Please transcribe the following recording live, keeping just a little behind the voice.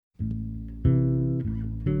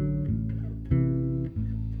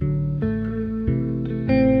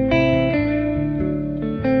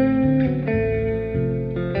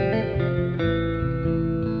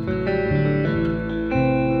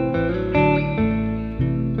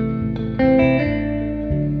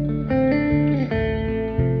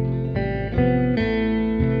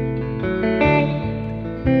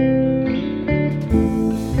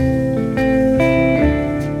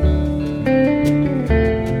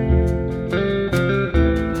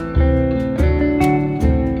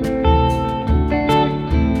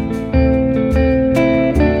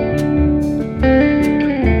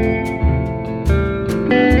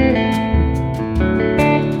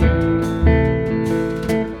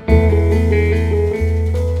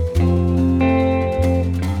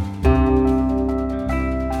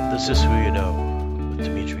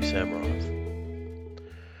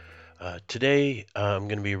Today I'm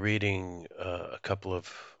going to be reading a couple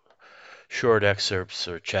of short excerpts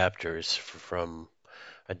or chapters from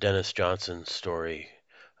a Dennis Johnson story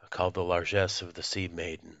called The Largesse of the Sea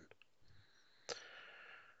Maiden.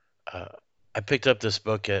 Uh, I picked up this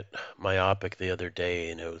book at Myopic the other day,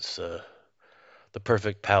 and it was the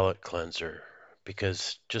perfect palate cleanser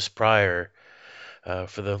because just prior,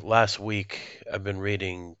 for the last week, I've been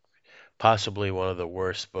reading possibly one of the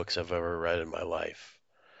worst books I've ever read in my life.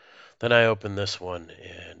 Then I opened this one,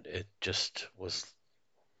 and it just was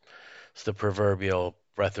it's the proverbial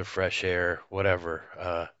breath of fresh air,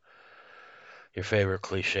 whatever, your favorite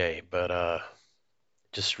cliche, but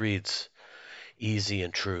just reads easy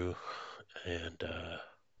and true, and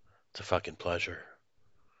it's a fucking pleasure.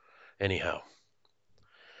 Anyhow,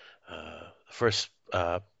 the first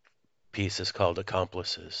piece is called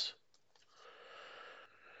Accomplices.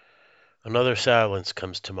 Another silence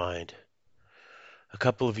comes to mind. A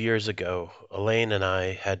couple of years ago, Elaine and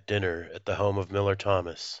I had dinner at the home of Miller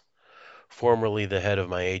Thomas, formerly the head of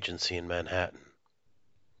my agency in Manhattan.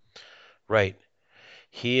 Right,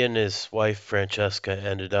 he and his wife Francesca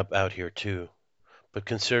ended up out here too, but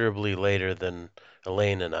considerably later than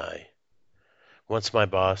Elaine and I. Once my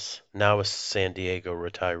boss, now a San Diego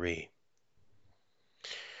retiree.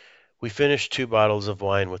 We finished 2 bottles of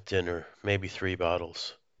wine with dinner, maybe 3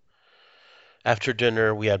 bottles. After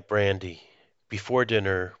dinner, we had brandy. Before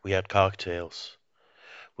dinner, we had cocktails.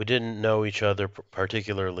 We didn't know each other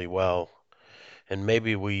particularly well, and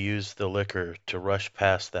maybe we used the liquor to rush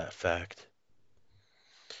past that fact.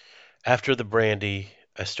 After the brandy,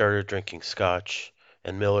 I started drinking scotch,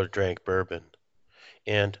 and Miller drank bourbon.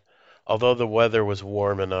 And, although the weather was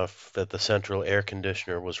warm enough that the central air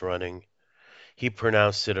conditioner was running, he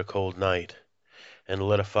pronounced it a cold night, and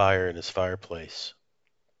lit a fire in his fireplace.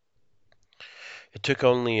 It took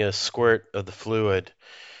only a squirt of the fluid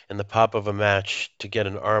and the pop of a match to get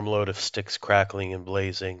an armload of sticks crackling and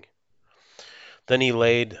blazing. Then he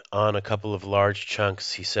laid on a couple of large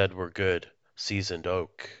chunks he said were good, seasoned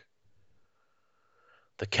oak.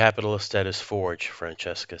 The capitalist at his forge,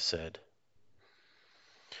 Francesca said.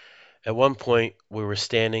 At one point we were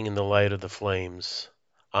standing in the light of the flames,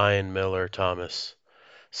 I and Miller Thomas,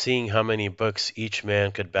 seeing how many books each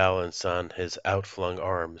man could balance on his outflung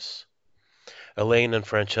arms. Elaine and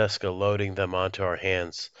Francesca loading them onto our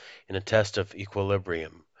hands in a test of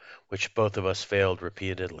equilibrium, which both of us failed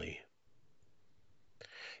repeatedly.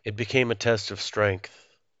 It became a test of strength.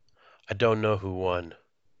 I don't know who won.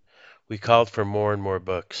 We called for more and more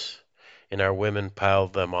books, and our women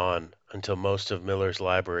piled them on until most of Miller's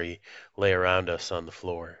library lay around us on the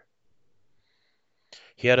floor.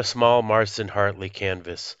 He had a small Marston Hartley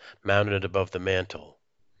canvas mounted above the mantel,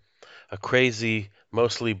 a crazy,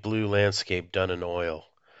 mostly blue landscape done in oil,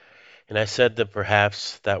 and I said that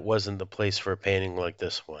perhaps that wasn't the place for a painting like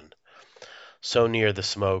this one, so near the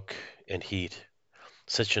smoke and heat,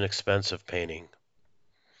 such an expensive painting.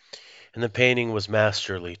 And the painting was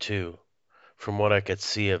masterly, too, from what I could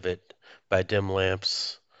see of it by dim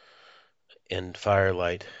lamps and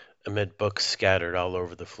firelight amid books scattered all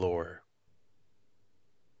over the floor.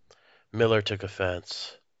 Miller took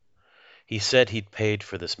offense. He said he'd paid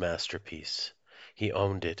for this masterpiece. He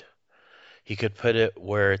owned it. He could put it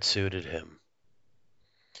where it suited him.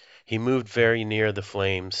 He moved very near the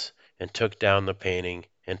flames and took down the painting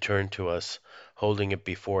and turned to us, holding it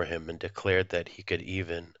before him, and declared that he could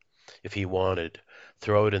even, if he wanted,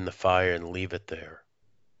 throw it in the fire and leave it there.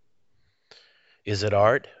 Is it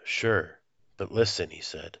art? Sure. But listen, he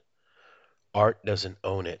said. Art doesn't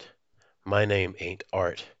own it. My name ain't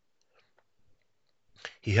Art.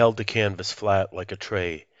 He held the canvas flat like a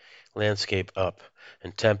tray, landscape up,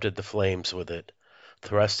 and tempted the flames with it,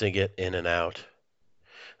 thrusting it in and out.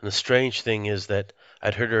 And the strange thing is that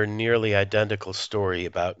I'd heard a nearly identical story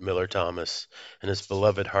about Miller Thomas and his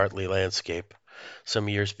beloved Hartley landscape some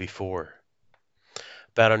years before,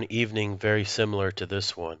 about an evening very similar to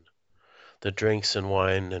this one, the drinks and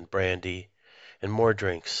wine and brandy, and more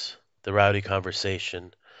drinks, the rowdy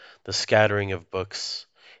conversation, the scattering of books,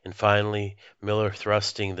 and finally Miller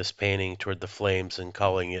thrusting this painting toward the flames and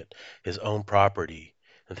calling it his own property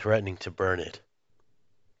and threatening to burn it.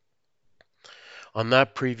 On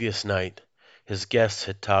that previous night, his guests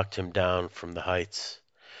had talked him down from the heights,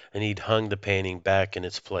 and he'd hung the painting back in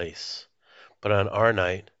its place. But on our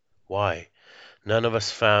night, why, none of us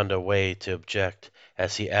found a way to object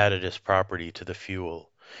as he added his property to the fuel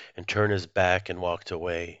and turned his back and walked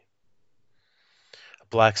away. A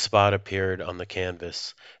black spot appeared on the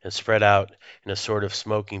canvas and spread out in a sort of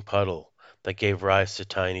smoking puddle that gave rise to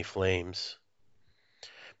tiny flames.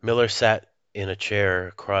 Miller sat in a chair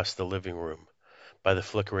across the living room by the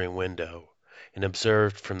flickering window, and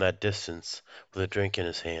observed from that distance with a drink in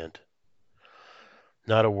his hand.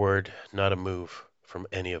 Not a word, not a move from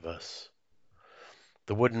any of us.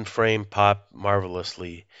 The wooden frame popped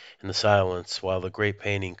marvelously in the silence while the great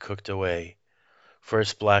painting cooked away,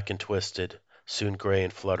 first black and twisted, soon gray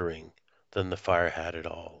and fluttering, then the fire had it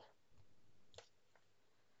all.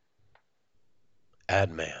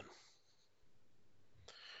 Ad man.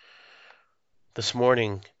 This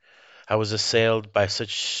morning I was assailed by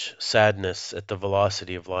such sadness at the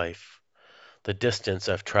velocity of life, the distance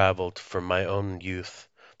I've traveled from my own youth,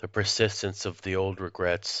 the persistence of the old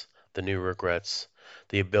regrets, the new regrets,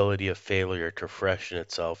 the ability of failure to freshen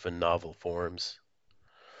itself in novel forms,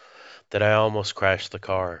 that I almost crashed the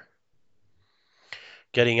car.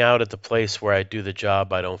 Getting out at the place where I do the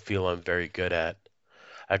job I don't feel I'm very good at,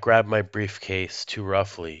 I grabbed my briefcase too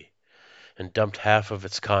roughly and dumped half of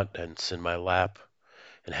its contents in my lap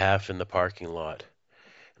and half in the parking lot.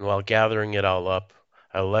 And while gathering it all up,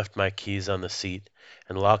 I left my keys on the seat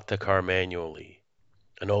and locked the car manually,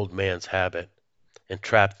 an old man's habit, and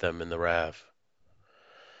trapped them in the RAV.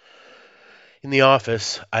 In the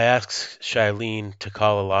office, I asked Shailene to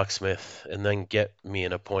call a locksmith and then get me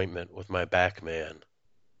an appointment with my back man.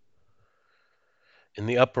 In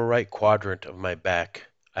the upper right quadrant of my back,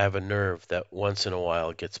 I have a nerve that once in a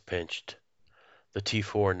while gets pinched, the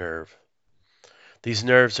T4 nerve. These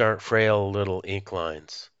nerves aren't frail little ink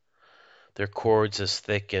lines. They're cords as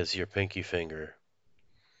thick as your pinky finger.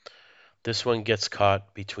 This one gets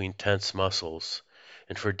caught between tense muscles,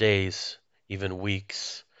 and for days, even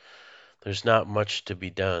weeks, there's not much to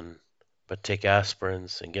be done but take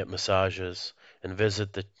aspirins and get massages and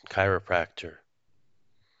visit the chiropractor.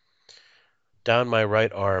 Down my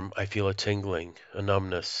right arm, I feel a tingling, a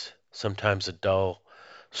numbness, sometimes a dull,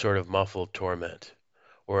 sort of muffled torment,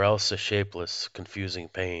 or else a shapeless, confusing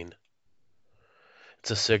pain.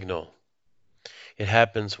 It's a signal. It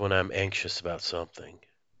happens when I'm anxious about something.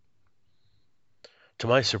 To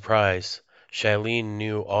my surprise, Shailene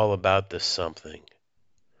knew all about this something.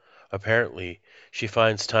 Apparently, she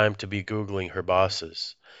finds time to be Googling her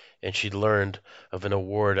bosses, and she'd learned of an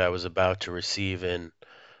award I was about to receive in,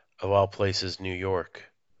 of all places, New York,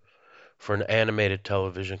 for an animated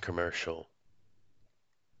television commercial.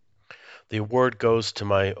 The award goes to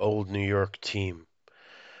my old New York team,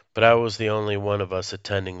 but I was the only one of us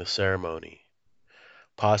attending the ceremony,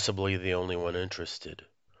 possibly the only one interested,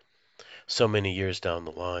 so many years down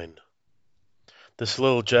the line. This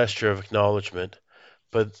little gesture of acknowledgement,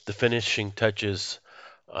 but the finishing touches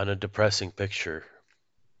on a depressing picture.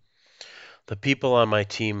 The people on my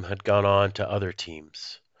team had gone on to other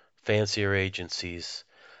teams, fancier agencies,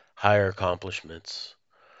 higher accomplishments.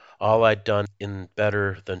 All I'd done in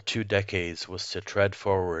better than 2 decades was to tread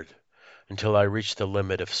forward until I reached the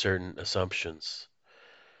limit of certain assumptions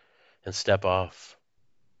and step off.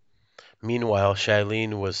 Meanwhile,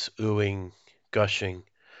 Shailene was oohing, gushing,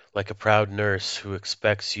 like a proud nurse who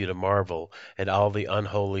expects you to marvel at all the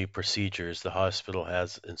unholy procedures the hospital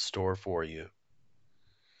has in store for you.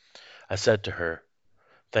 I said to her,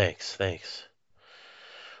 "Thanks, thanks."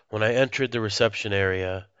 When I entered the reception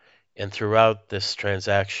area, and throughout this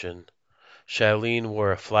transaction, Shailene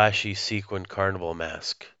wore a flashy sequined carnival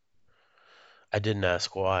mask. I didn't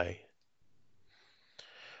ask why.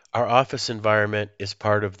 Our office environment is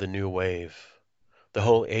part of the new wave. The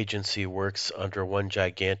whole agency works under one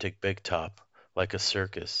gigantic big top, like a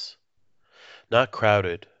circus. Not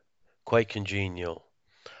crowded, quite congenial,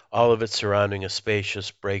 all of it surrounding a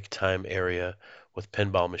spacious break time area with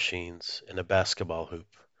pinball machines and a basketball hoop.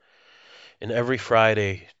 And every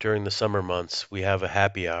Friday during the summer months, we have a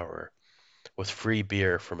happy hour with free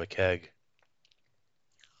beer from a keg.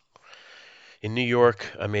 In New York,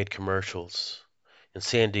 I made commercials. In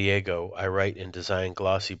San Diego, I write and design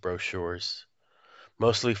glossy brochures,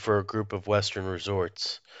 mostly for a group of Western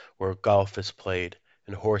resorts where golf is played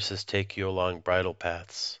and horses take you along bridle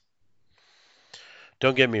paths.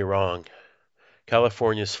 Don't get me wrong,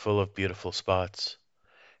 California's full of beautiful spots.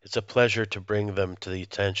 It's a pleasure to bring them to the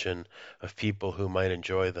attention of people who might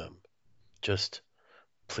enjoy them. Just,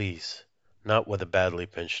 please, not with a badly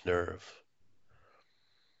pinched nerve.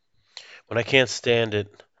 When I can't stand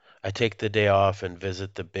it, I take the day off and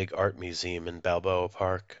visit the big art museum in Balboa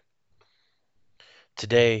Park.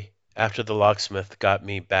 Today, after the locksmith got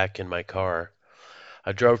me back in my car,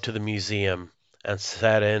 I drove to the museum and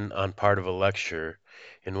sat in on part of a lecture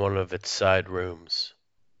in one of its side rooms.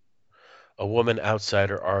 A woman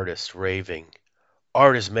outsider artist raving,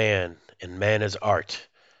 "Art is man, and man is art."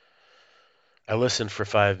 I listened for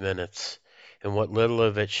 5 minutes, and what little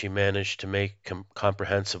of it she managed to make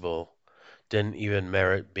comprehensible didn't even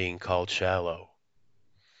merit being called shallow.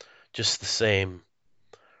 Just the same,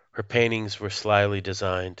 her paintings were slyly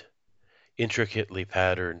designed, intricately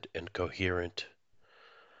patterned and coherent.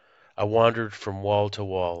 I wandered from wall to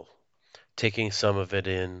wall, taking some of it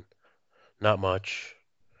in, not much,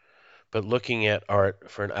 but looking at art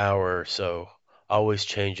for an hour or so always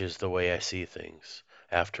changes the way I see things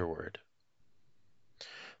afterward.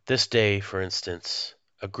 This day, for instance,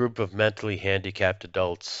 a group of mentally handicapped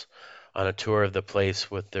adults on a tour of the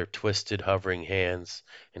place with their twisted, hovering hands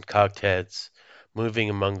and cocked heads, moving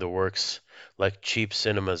among the works like cheap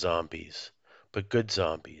cinema zombies, but good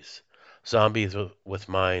zombies, zombies with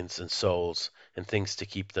minds and souls and things to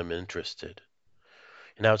keep them interested.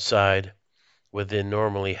 And outside, where they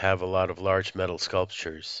normally have a lot of large metal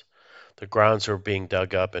sculptures, the grounds were being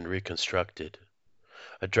dug up and reconstructed.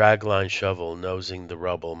 A dragline shovel nosing the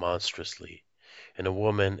rubble monstrously, and a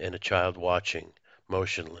woman and a child watching,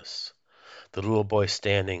 motionless. The little boy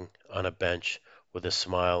standing on a bench with a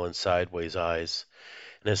smile and sideways eyes,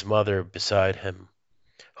 and his mother beside him,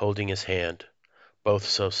 holding his hand, both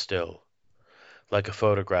so still, like a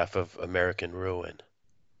photograph of American ruin.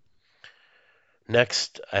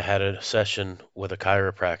 Next, I had a session with a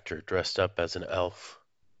chiropractor dressed up as an elf.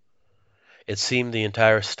 It seemed the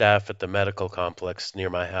entire staff at the medical complex near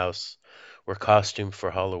my house were costumed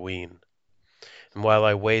for Halloween, and while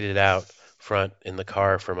I waited out front in the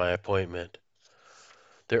car for my appointment,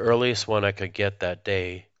 the earliest one I could get that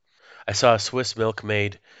day, I saw a Swiss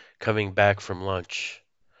milkmaid coming back from lunch,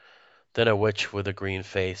 then a witch with a green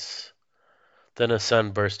face, then a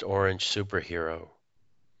sunburst orange superhero.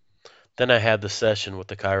 Then I had the session with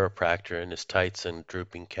the chiropractor in his tights and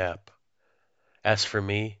drooping cap. As for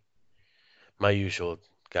me, my usual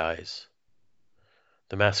guise.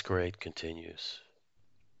 The masquerade continues.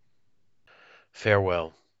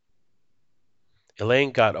 Farewell.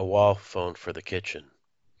 Elaine got a wall phone for the kitchen,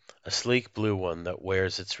 a sleek blue one that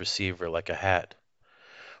wears its receiver like a hat,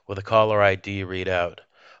 with a caller ID readout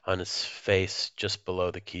on its face just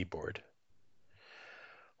below the keyboard.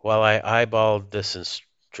 While I eyeballed this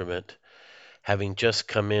instrument, having just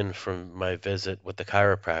come in from my visit with the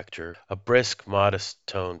chiropractor, a brisk, modest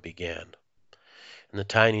tone began, and the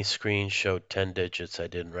tiny screen showed 10 digits I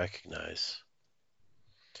didn't recognize.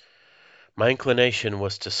 My inclination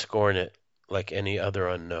was to scorn it like any other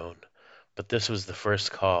unknown, but this was the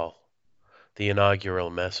first call, the inaugural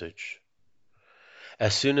message.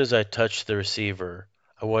 As soon as I touched the receiver,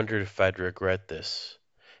 I wondered if I'd regret this,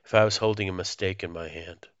 if I was holding a mistake in my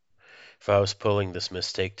hand, if I was pulling this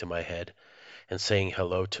mistake to my head and saying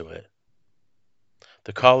hello to it.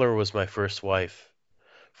 The caller was my first wife,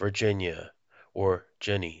 Virginia, or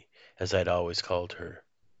Jenny, as I'd always called her.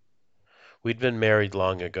 We'd been married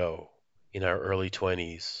long ago, in our early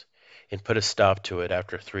 20s, and put a stop to it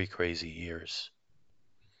after 3 crazy years.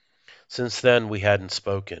 Since then, we hadn't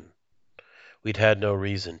spoken. We'd had no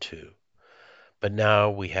reason to, but now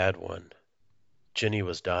we had one. Jenny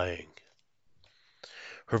was dying.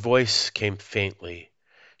 Her voice came faintly.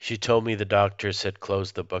 She told me the doctors had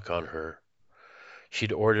closed the book on her.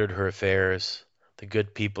 She'd ordered her affairs. The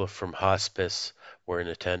good people from hospice were in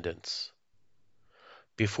attendance.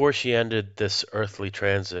 Before she ended this earthly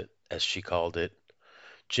transit, as she called it,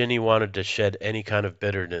 Ginny wanted to shed any kind of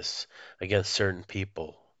bitterness against certain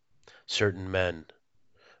people, certain men,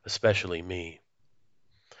 especially me.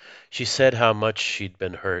 She said how much she'd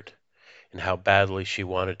been hurt and how badly she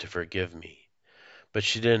wanted to forgive me, but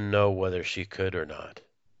she didn't know whether she could or not.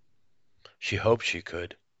 She hoped she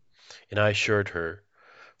could, and I assured her,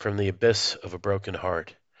 from the abyss of a broken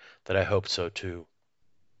heart, that I hoped so too.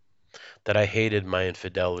 That I hated my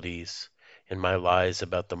infidelities and my lies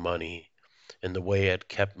about the money and the way I'd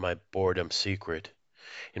kept my boredom secret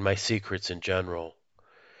and my secrets in general.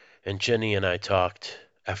 And Jenny and I talked,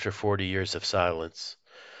 after 40 years of silence,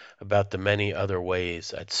 about the many other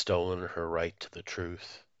ways I'd stolen her right to the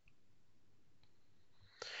truth.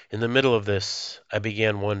 In the middle of this, I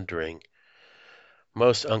began wondering,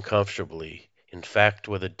 most uncomfortably, in fact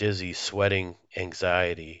with a dizzy, sweating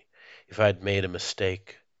anxiety, if I'd made a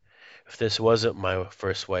mistake, if this wasn't my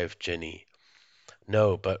first wife, Ginny.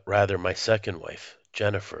 No, but rather my second wife,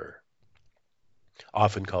 Jennifer,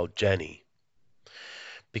 often called Jenny.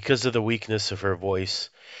 Because of the weakness of her voice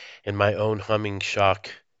and my own humming shock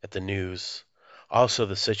at the news, also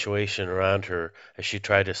the situation around her as she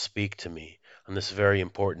tried to speak to me on this very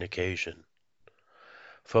important occasion.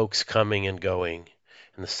 Folks coming and going,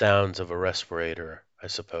 and the sounds of a respirator, I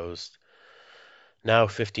supposed. Now,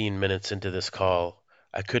 15 minutes into this call,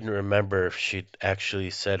 I couldn't remember if she'd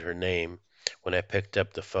actually said her name when I picked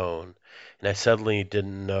up the phone, and I suddenly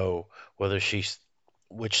didn't know whether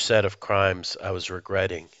which set of crimes I was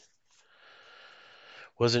regretting.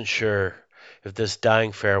 Wasn't sure if this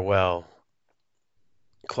dying farewell,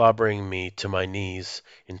 clobbering me to my knees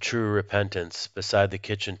in true repentance beside the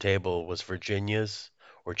kitchen table, was Virginia's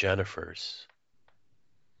or Jennifer's.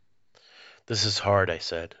 This is hard, I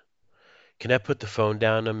said. Can I put the phone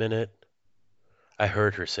down a minute? I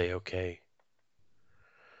heard her say okay.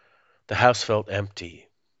 The house felt empty.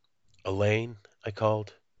 Elaine? I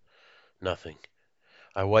called. Nothing.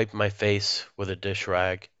 I wiped my face with a dish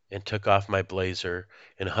rag and took off my blazer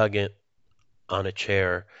and hung it on a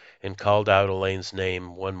chair and called out Elaine's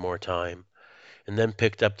name one more time, and then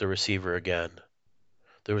picked up the receiver again.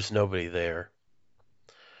 There was nobody there.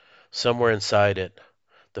 Somewhere inside it,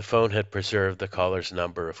 the phone had preserved the caller's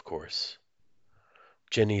number, of course.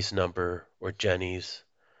 Jenny's number, or Jenny's,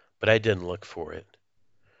 but I didn't look for it.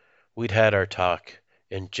 We'd had our talk,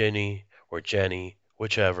 and Jenny, or Jenny,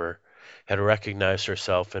 whichever, had recognized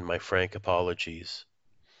herself in my frank apologies,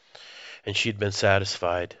 and she'd been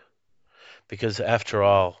satisfied, because after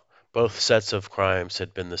all, both sets of crimes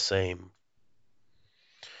had been the same.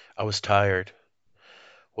 I was tired.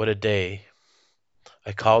 What a day.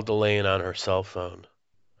 I called Elaine on her cell phone.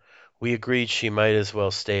 We agreed she might as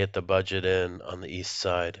well stay at the Budget Inn on the east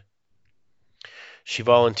side. She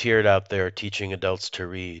volunteered out there teaching adults to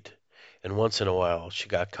read, and once in a while she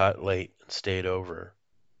got caught late and stayed over.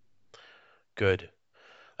 Good.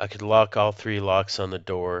 I could lock all three locks on the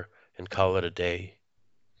door and call it a day.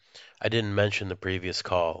 I didn't mention the previous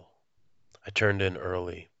call. I turned in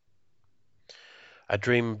early. I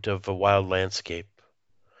dreamed of a wild landscape,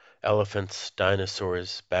 elephants,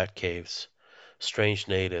 dinosaurs, bat caves, strange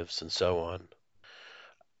natives, and so on.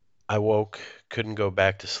 I woke, couldn't go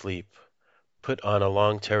back to sleep, put on a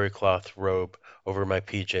long terry cloth robe over my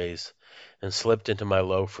PJs, and slipped into my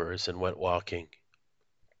loafers and went walking.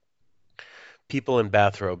 People in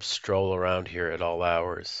bathrobes stroll around here at all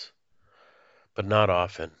hours, but not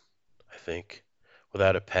often, I think,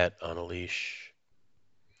 without a pet on a leash.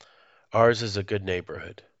 Ours is a good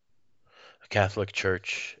neighborhood, a Catholic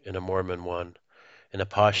church and a Mormon one, and a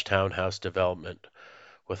posh townhouse development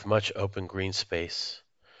with much open green space.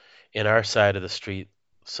 In our side of the street,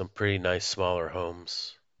 some pretty nice smaller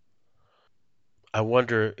homes. I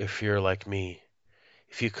wonder if you're like me,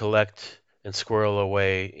 if you collect and squirrel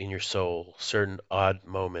away in your soul certain odd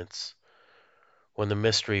moments when the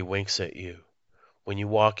mystery winks at you, when you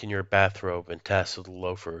walk in your bathrobe and tasseled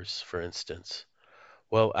loafers, for instance,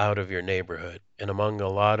 well out of your neighborhood and among a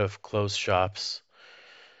lot of closed shops,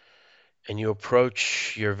 and you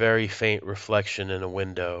approach your very faint reflection in a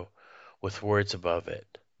window with words above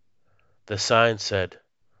it. The sign said,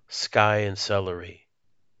 Sky and Celery.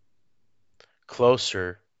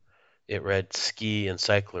 Closer, it read Ski and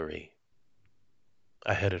Cyclery.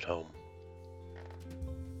 I headed home.